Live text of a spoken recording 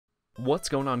What's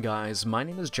going on, guys? My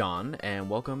name is John, and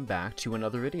welcome back to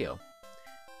another video.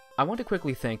 I want to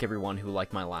quickly thank everyone who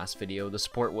liked my last video. The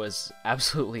support was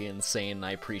absolutely insane, and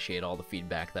I appreciate all the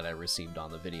feedback that I received on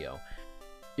the video.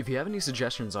 If you have any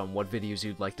suggestions on what videos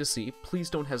you'd like to see, please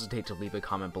don't hesitate to leave a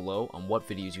comment below on what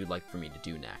videos you'd like for me to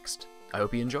do next. I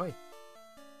hope you enjoy!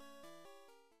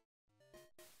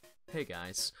 Hey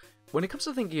guys. When it comes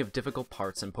to thinking of difficult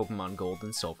parts in Pokemon Gold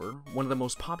and Silver, one of the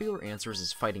most popular answers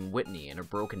is fighting Whitney in a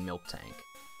broken Miltank.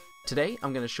 Today,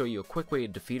 I'm going to show you a quick way to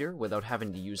defeat her without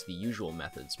having to use the usual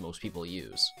methods most people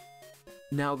use.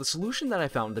 Now, the solution that I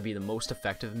found to be the most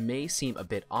effective may seem a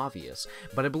bit obvious,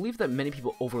 but I believe that many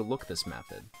people overlook this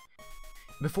method.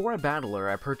 Before I battle her,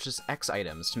 I purchase X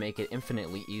items to make it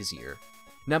infinitely easier.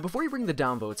 Now, before you bring the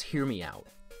downvotes, hear me out.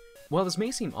 While this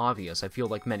may seem obvious, I feel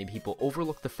like many people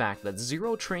overlook the fact that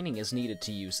zero training is needed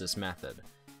to use this method.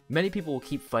 Many people will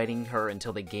keep fighting her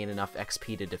until they gain enough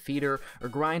XP to defeat her, or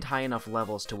grind high enough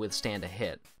levels to withstand a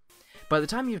hit. By the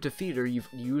time you've defeated her, you've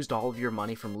used all of your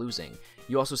money from losing.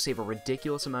 You also save a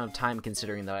ridiculous amount of time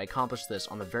considering that I accomplished this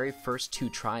on the very first 2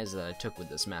 tries that I took with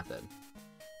this method.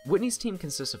 Whitney's team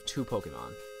consists of 2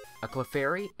 Pokemon, a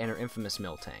Clefairy and her infamous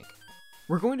Miltank.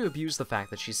 We're going to abuse the fact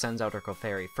that she sends out her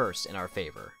Clefairy first in our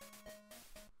favor.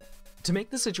 To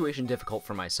make the situation difficult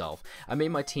for myself, I made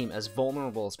my team as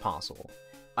vulnerable as possible.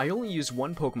 I only used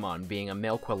one Pokemon, being a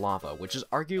male Quilava, which is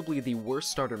arguably the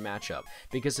worst starter matchup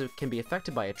because it can be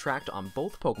affected by Attract on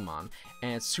both Pokemon,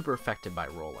 and it's super affected by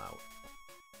Rollout.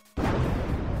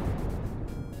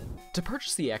 To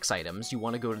purchase the X items, you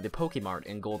want to go to the Pokemart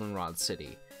in Goldenrod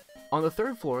City. On the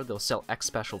 3rd floor, they'll sell X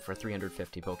Special for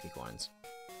 350 Pokecoins.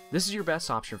 This is your best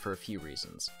option for a few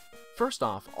reasons. First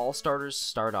off, all starters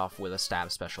start off with a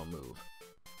Stab Special move.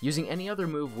 Using any other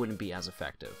move wouldn't be as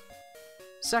effective.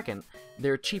 Second,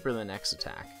 they're cheaper than X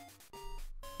Attack.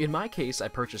 In my case, I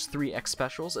purchased 3 X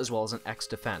Specials as well as an X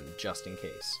Defend, just in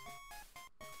case.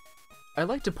 I'd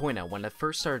like to point out when I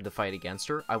first started the fight against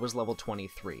her, I was level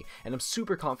 23, and I'm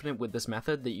super confident with this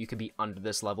method that you could be under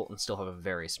this level and still have a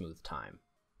very smooth time.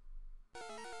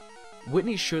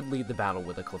 Whitney should lead the battle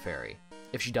with a Clefairy.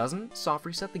 If she doesn't, soft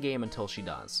reset the game until she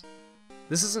does.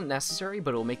 This isn't necessary,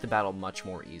 but it will make the battle much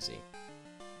more easy.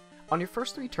 On your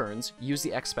first 3 turns, use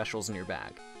the X Specials in your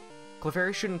bag.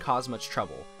 Clefairy shouldn't cause much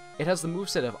trouble. It has the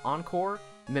moveset of Encore,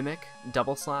 Mimic,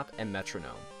 Double Slap, and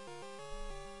Metronome.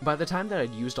 By the time that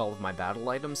I'd used all of my battle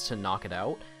items to knock it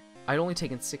out, I'd only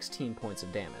taken 16 points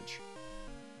of damage.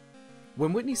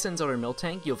 When Whitney sends out her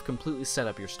Miltank, you'll have completely set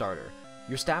up your starter.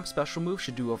 Your Stab Special move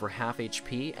should do over half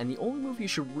HP, and the only move you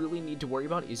should really need to worry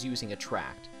about is using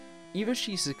Attract. Even if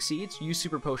she succeeds, use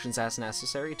Super Potions as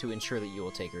necessary to ensure that you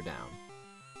will take her down.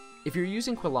 If you're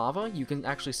using Quilava, you can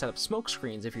actually set up smoke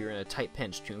screens if you're in a tight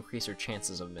pinch to increase your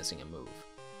chances of missing a move.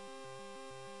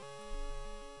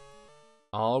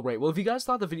 Alright, well if you guys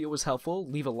thought the video was helpful,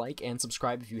 leave a like and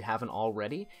subscribe if you haven't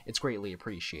already, it's greatly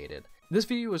appreciated. This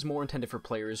video is more intended for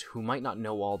players who might not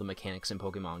know all the mechanics in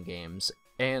Pokemon games,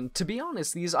 and to be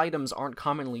honest, these items aren't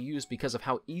commonly used because of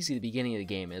how easy the beginning of the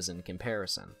game is in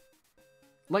comparison.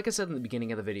 Like I said in the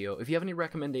beginning of the video, if you have any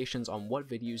recommendations on what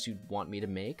videos you'd want me to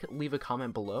make, leave a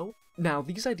comment below. Now,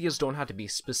 these ideas don't have to be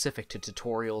specific to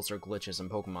tutorials or glitches in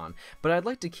Pokemon, but I'd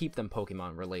like to keep them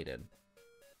Pokemon related.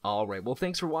 Alright, well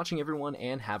thanks for watching everyone,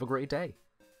 and have a great day!